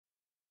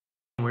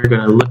we're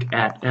going to look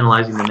at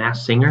analyzing the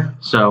masked singer.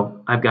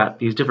 So I've got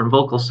these different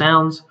vocal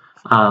sounds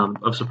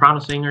of soprano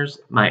singers.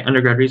 My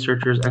undergrad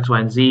researchers, X, Y,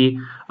 and Z,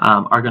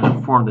 are going to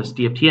perform this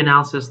DFT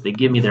analysis. They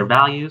give me their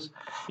values,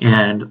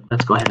 and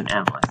let's go ahead and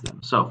analyze them.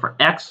 So for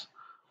X,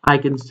 I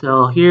can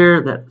tell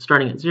here that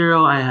starting at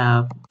 0, I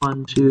have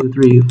 1, 2,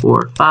 3,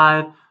 4,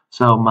 5.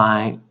 So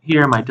my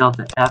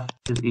delta F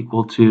is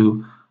equal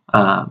to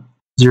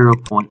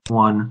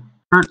 0.1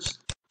 hertz.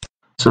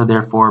 So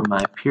therefore,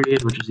 my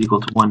period, which is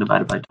equal to 1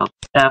 divided by delta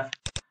F,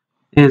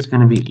 is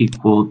going to be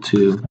equal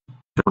to,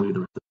 don't do the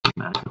rest of the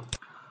math.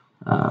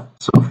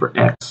 So for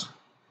X,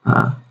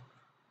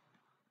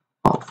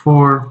 Alt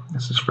 4,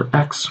 this is for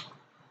X.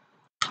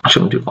 I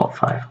shouldn't do Alt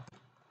 5.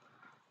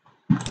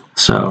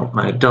 So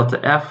my delta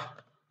F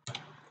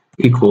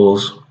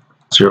equals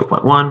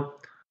 0.1.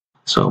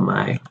 So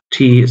my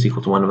T is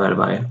equal to 1 divided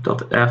by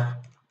delta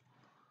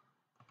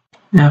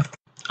F.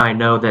 I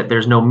know that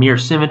there's no mirror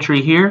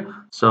symmetry here,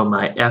 so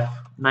my F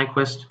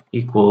Nyquist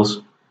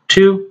equals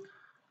 2.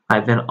 I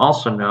then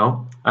also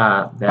know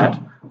that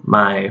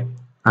my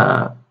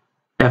F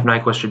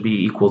Nyquist should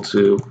be equal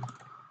to,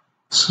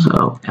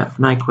 so F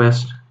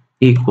Nyquist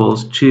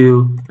equals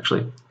 2,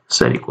 actually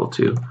set equal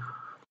to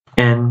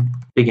N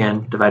big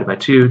N divided by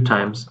 2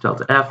 times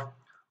delta F.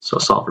 So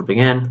solve for big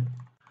N.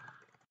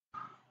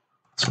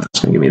 So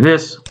that's going to give me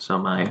this. So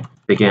my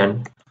big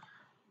N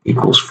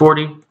equals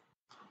 40.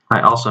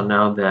 I also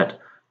know that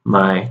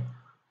my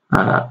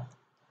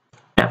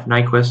F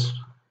Nyquist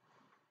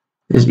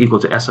is equal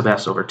to S of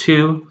S over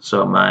 2.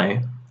 So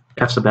my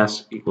F sub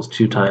S equals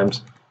 2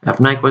 times F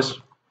Nyquist,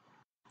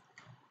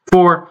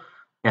 4.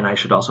 And I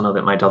should also know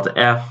that my delta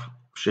F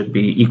should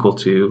be equal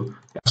to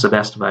F sub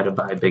S divided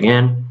by big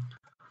N,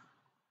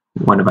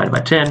 1 divided by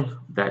 10.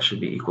 That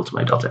should be equal to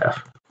my delta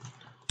F.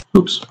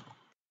 Oops.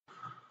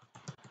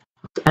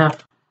 Delta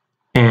F.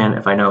 And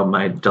if I know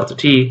my delta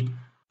T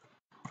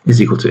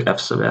is equal to F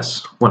sub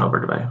S, 1 over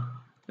divided by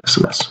F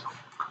sub S.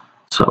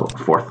 So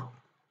fourth.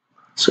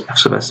 So F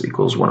sub S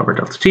equals 1 over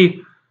delta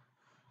T.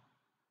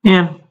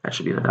 And that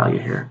should be the value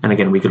here. And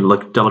again, we could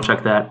double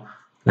check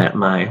that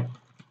my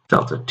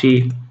delta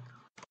T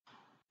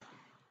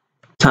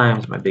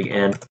times my big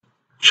N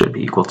should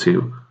be equal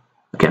to,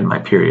 again, my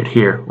period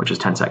here, which is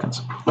 10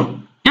 seconds.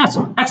 Yes,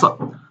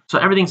 excellent. So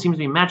everything seems to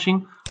be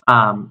matching,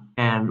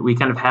 and we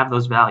kind of have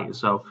those values.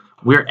 So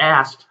we're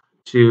asked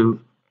to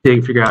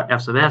figure out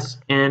F sub S,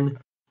 N,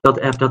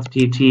 delta F, delta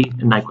T, T,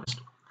 and Nyquist.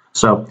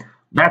 So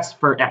that's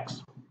for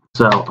X.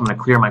 So I'm going to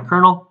clear my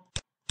kernel,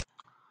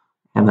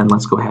 and then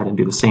let's go ahead and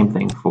do the same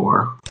thing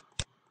for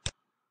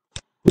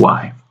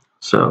Y.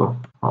 So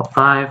Alt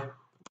 5,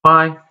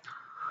 Y.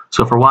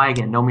 So for Y,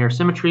 again, no mirror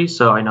symmetry,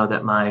 so I know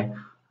that my,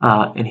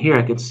 in here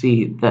I could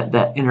see that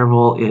that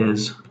interval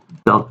is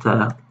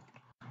delta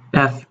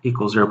F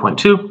equals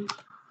 0.2.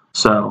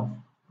 So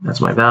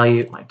that's my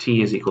value. My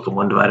T is equal to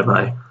 1 divided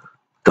by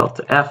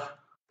delta F.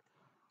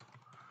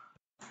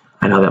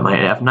 I know that my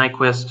F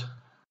Nyquist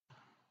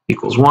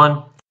equals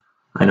 1.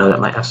 I know that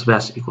my F sub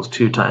S equals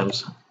 2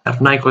 times F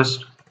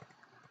Nyquist.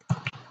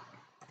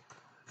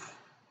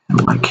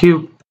 And my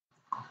Q.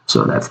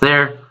 So that's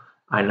there.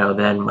 I know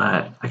then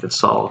I could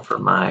solve for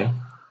my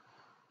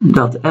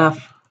delta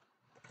F.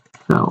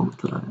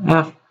 Delta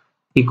F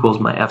equals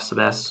my F sub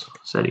S,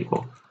 set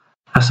equal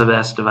F sub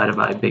S divided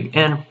by big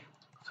N.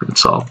 So I could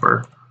solve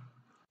for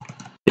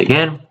big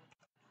N.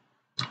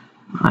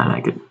 And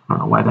I don't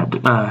know why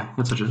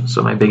that's such a,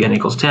 so my big N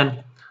equals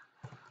 10.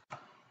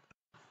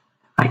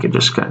 I could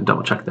just kind of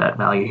double check that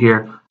value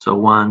here. So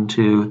 1,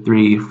 2,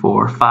 3,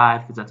 4,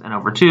 5, because that's N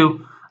over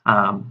 2.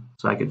 So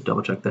I could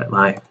double check that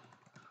my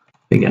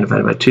big N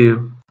divided by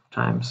 2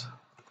 times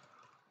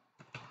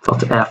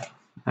delta F.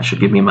 That should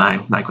give me my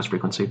Nyquist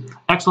frequency.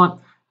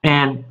 Excellent.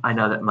 And I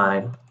know that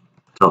my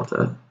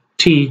delta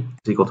T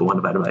is equal to 1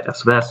 divided by F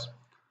sub S.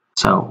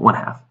 So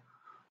 1/2.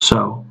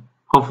 So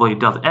hopefully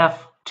delta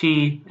F,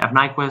 T, F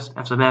Nyquist,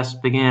 F sub S,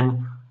 big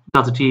N,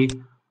 delta T.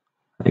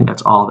 I think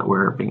that's all that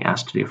we're being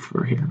asked to do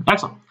for here.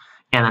 Excellent.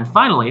 And then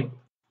finally,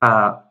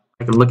 I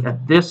can look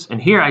at this,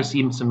 and here I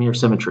see some mirror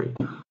symmetry.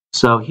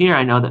 So here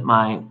I know that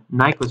my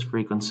Nyquist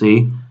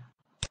frequency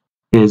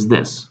is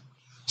this.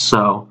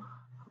 So,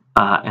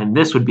 and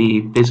this would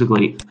be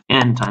basically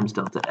N times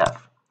delta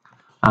F.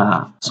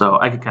 So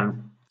I could kind of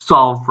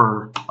solve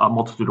for a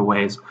multitude of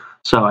ways.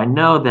 So I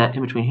know that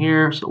in between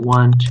here, so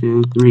 1,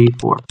 2, 3,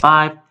 4,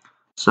 5.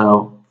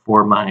 So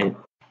for my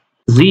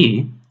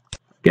Z,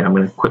 again, I'm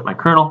going to quit my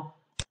kernel.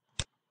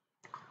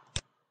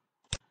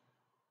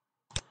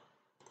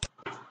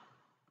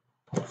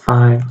 Alt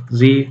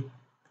 5Z.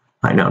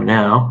 I know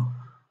now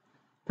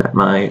that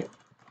my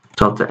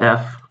delta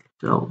F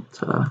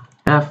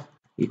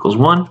equals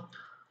 1.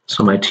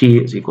 So my T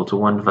is equal to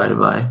 1 divided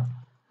by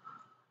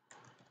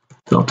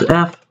delta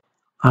F.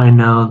 I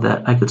know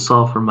that I could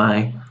solve for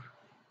my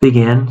big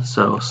N.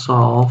 So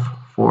solve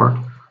for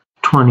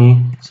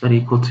 20 set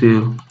equal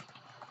to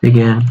big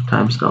N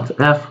times delta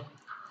F.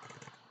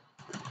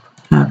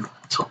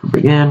 Solve for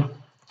big N.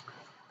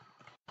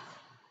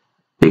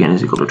 Big N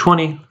is equal to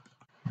 20.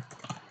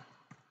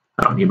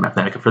 I don't need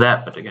Mathematica for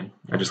that, but again,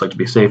 I just like to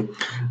be safe.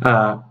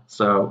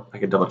 So I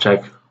can double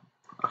check.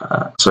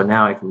 So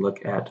now I can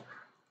look at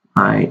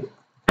my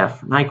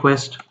F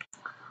Nyquist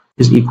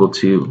is equal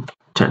to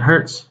 10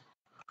 hertz.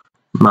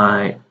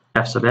 My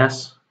F sub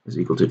S is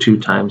equal to 2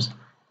 times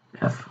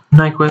F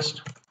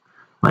Nyquist.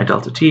 My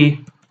delta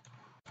T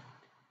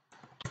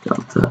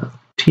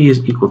is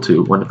equal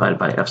to 1 divided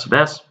by F sub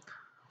S.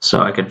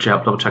 So I could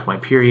double check my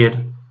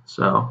period.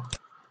 So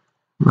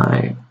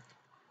my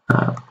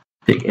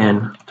big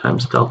N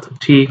times delta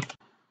T.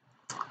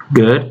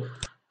 Good.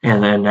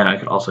 And then now I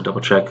could also double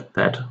check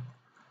that.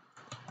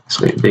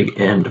 So big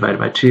N divided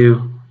by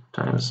 2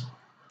 times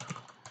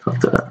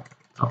delta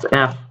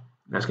F.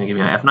 That's going to give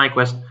me my F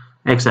Nyquist,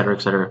 et cetera,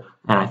 et cetera.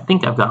 And I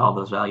think I've got all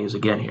those values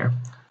again here.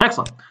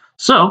 Excellent.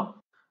 So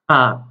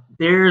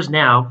there's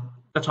now,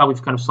 that's how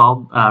we've kind of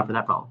solved for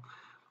that problem.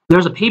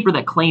 There's a paper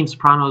that claims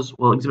sopranos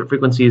will exhibit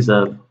frequencies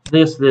of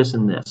this, this,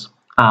 and this.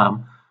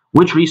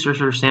 Which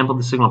researcher sampled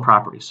the signal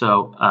property?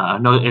 So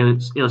no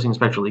aliasing and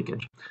spectral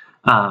leakage.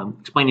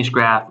 Explain each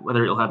graph,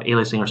 whether it'll have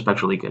aliasing or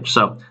spectral leakage.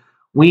 So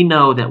we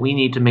know that we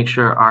need to make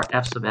sure our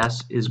F sub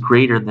S is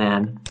greater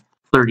than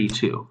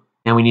 32.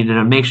 And we need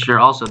to make sure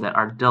also that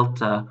our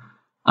delta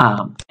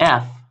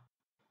F,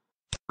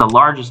 the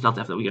largest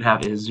delta F that we could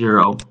have is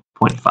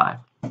 0.5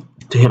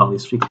 to hit all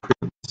these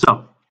frequencies.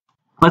 So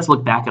let's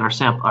look back at our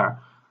sample.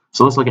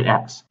 So let's look at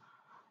X.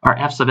 Our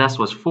F sub S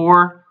was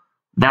 4.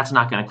 That's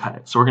not going to cut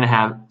it. So we're going to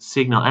have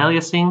signal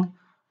aliasing,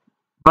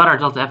 but our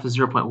delta F is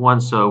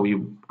 0.1, so we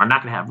are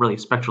not going to have really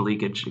spectral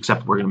leakage,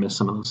 except we're going to miss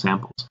some of those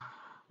samples.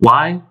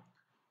 Y,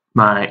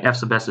 my F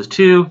sub S is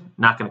 2,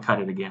 not going to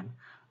cut it again.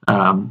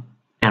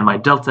 And my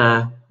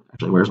delta,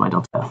 actually, where's my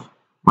delta F?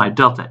 My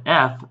delta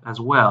F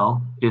as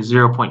well is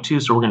 0.2,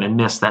 so we're going to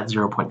miss that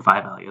 0.5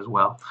 value as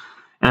well.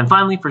 And then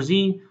finally for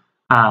Z,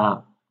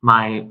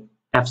 my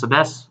F sub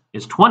S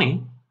is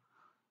 20,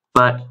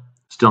 but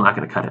still not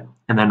going to cut it.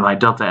 And then my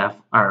delta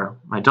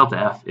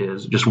F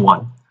is just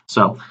 1.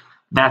 So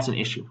that's an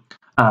issue.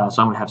 So I'm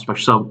going to have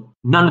spectral. So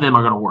none of them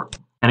are going to work.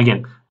 And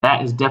again,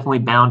 that is definitely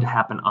bound to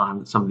happen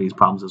on some of these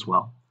problems as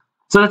well.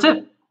 So that's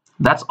it.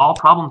 That's all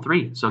problem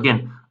 3. So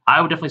again,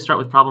 I would definitely start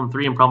with problem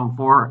 3 and problem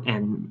 4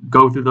 and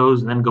go through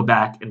those and then go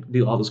back and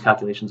do all those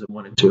calculations in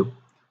 1 and 2.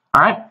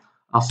 All right.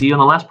 I'll see you on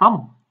the last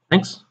problem.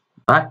 Thanks.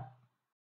 Bye.